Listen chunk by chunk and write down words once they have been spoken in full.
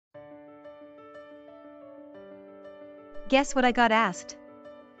Guess what I got asked?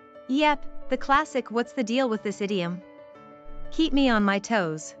 Yep, the classic "what's the deal with this idiom?" Keep me on my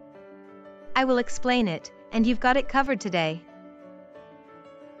toes. I will explain it, and you've got it covered today.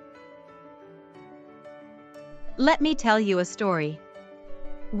 Let me tell you a story.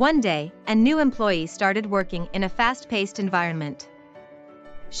 One day, a new employee started working in a fast-paced environment.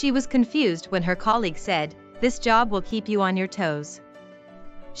 She was confused when her colleague said, "This job will keep you on your toes."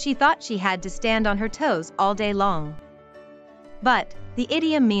 She thought she had to stand on her toes all day long. But the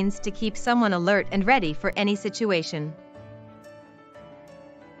idiom means to keep someone alert and ready for any situation.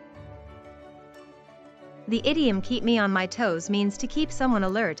 The idiom "keep me on my toes" means to keep someone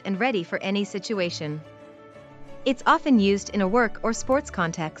alert and ready for any situation. It's often used in a work or sports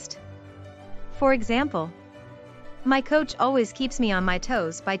context. For example, my coach always keeps me on my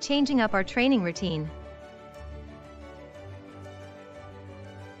toes by changing up our training routine.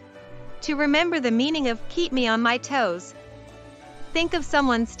 To remember the meaning of "keep me on my toes," think of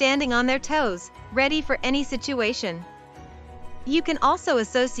someone standing on their toes, ready for any situation. You can also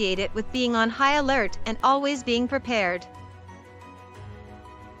associate it with being on high alert and always being prepared.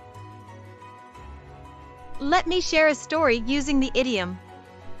 Let me share a story using the idiom.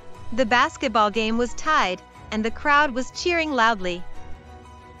 The basketball game was tied, and the crowd was cheering loudly.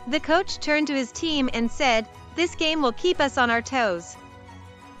 The coach turned to his team and said, "This game will keep us on our toes."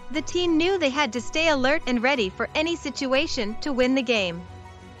 The team knew they had to stay alert and ready for any situation to win the game.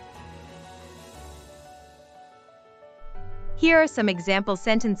 Here are some example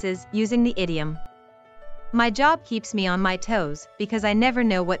sentences using the idiom. My job keeps me on my toes because I never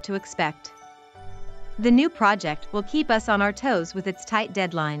know what to expect. The new project will keep us on our toes with its tight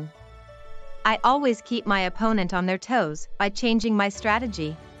deadline. I always keep my opponent on their toes by changing my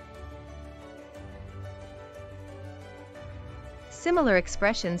strategy. Similar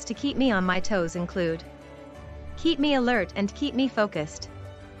expressions to keep me on my toes include keep me alert and keep me focused.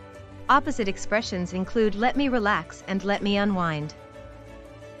 Opposite expressions include let me relax and let me unwind.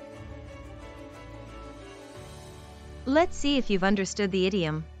 Let's see if you've understood the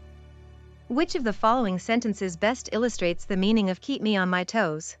idiom. Which of the following sentences best illustrates the meaning of keep me on my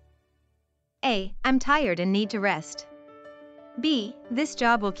toes? A. I'm tired and need to rest. B. This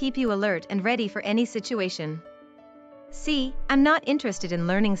job will keep you alert and ready for any situation. C. I'm not interested in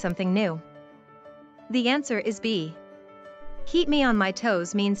learning something new. The answer is B. Keep me on my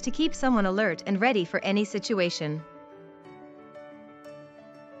toes means to keep someone alert and ready for any situation.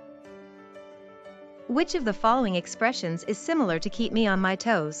 Which of the following expressions is similar to keep me on my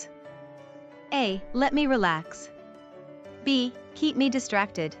toes? A. Let me relax. B. Keep me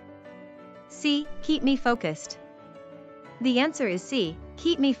distracted. C. Keep me focused. The answer is C.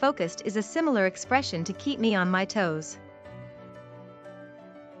 Keep me focused is a similar expression to keep me on my toes.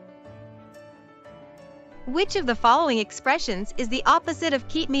 Which of the following expressions is the opposite of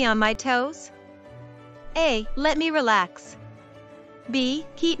keep me on my toes? A. Let me relax. B.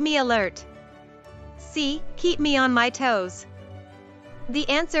 Keep me alert. C. Keep me on my toes. The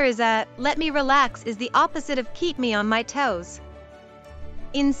answer is A. Let me relax is the opposite of keep me on my toes.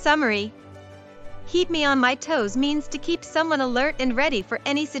 In summary, keep me on my toes means to keep someone alert and ready for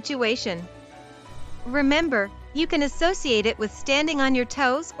any situation. Remember, you can associate it with standing on your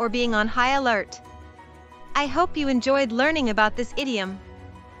toes or being on high alert. I hope you enjoyed learning about this idiom.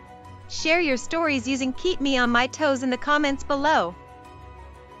 Share your stories using keep me on my toes in the comments below.